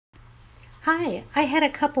Hi, I had a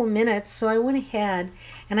couple minutes, so I went ahead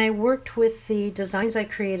and I worked with the designs I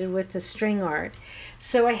created with the string art.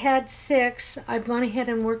 So I had 6, I've gone ahead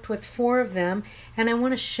and worked with 4 of them, and I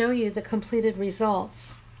want to show you the completed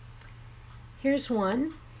results. Here's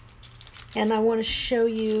one, and I want to show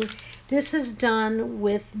you, this is done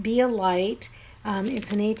with Be a Light. It's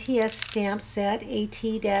an ATS stamp set,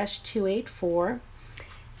 AT-284.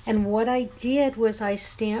 And what I did was I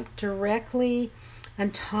stamped directly on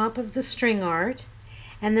top of the string art,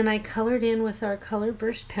 and then I colored in with our color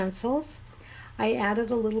burst pencils. I added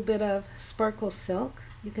a little bit of sparkle silk.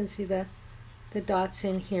 You can see the dots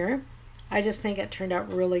in here. I just think it turned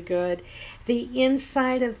out really good. The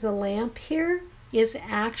inside of the lamp here is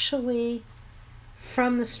actually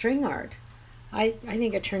from the string art. I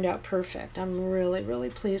think it turned out perfect. I'm really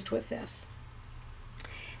pleased with this.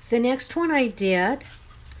 The next one I did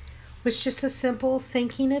was just a simple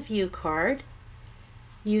thinking of you card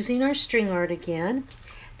using our string art again.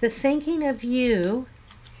 The thinking of you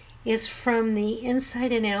is from the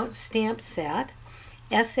Inside and Out stamp set,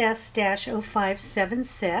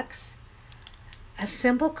 SS-0576. A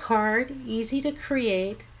simple card, easy to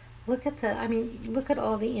create. Look at look at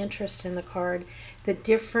all the interest in the card, the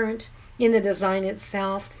different, in the design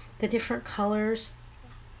itself, the different colors.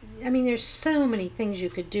 There's so many things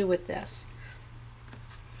you could do with this.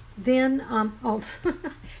 Then, oh,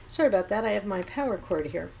 sorry about that, I have my power cord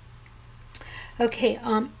here. Okay,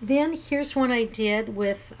 then here's one I did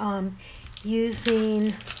with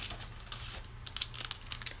using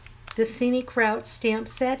the Scenic Route stamp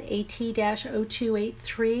set,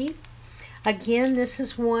 AT-0283. Again, this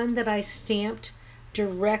is one that I stamped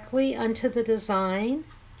directly onto the design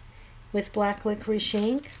with black licorice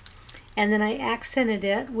ink, and then I accented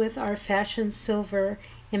it with our Fashion Silver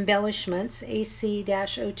embellishments,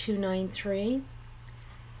 AC-0293.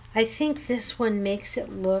 I think this one makes it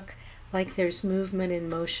look like there's movement and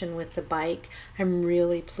motion with the bike. I'm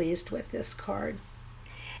really pleased with this card.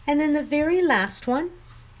 And then the very last one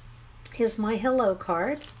is my hello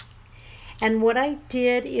card. And what I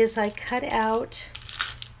did is I cut out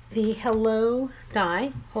the hello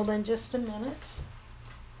die. Hold on just a minute.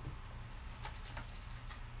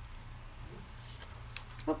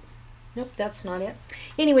 Oh, nope, that's not it.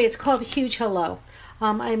 Anyway, it's called Huge Hello.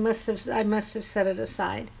 I must have set it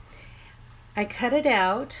aside. I cut it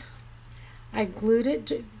out. I glued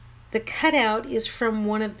it. The cutout is from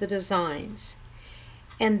one of the designs,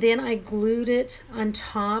 and then I glued it on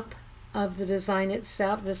top of the design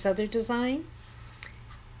itself, this other design.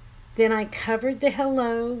 Then I covered the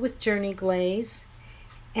hello with Journey Glaze,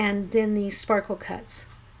 and then the sparkle cuts.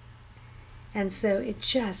 And so it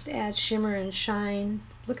just adds shimmer and shine.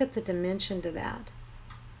 Look at the dimension to that.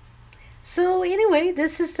 So anyway,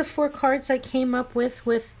 this is the 4 cards I came up with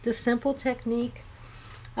the simple technique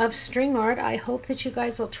of string art. I hope that you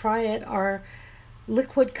guys will try it. Our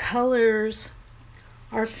liquid colors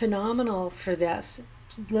are phenomenal for this.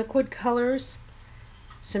 Liquid colors,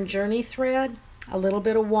 some journey thread, a little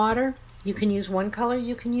bit of water. You can use one color,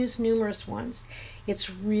 you can use numerous ones.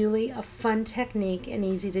 It's really a fun technique and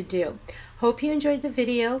easy to do. Hope you enjoyed the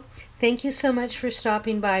video. Thank you so much for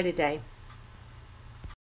stopping by today.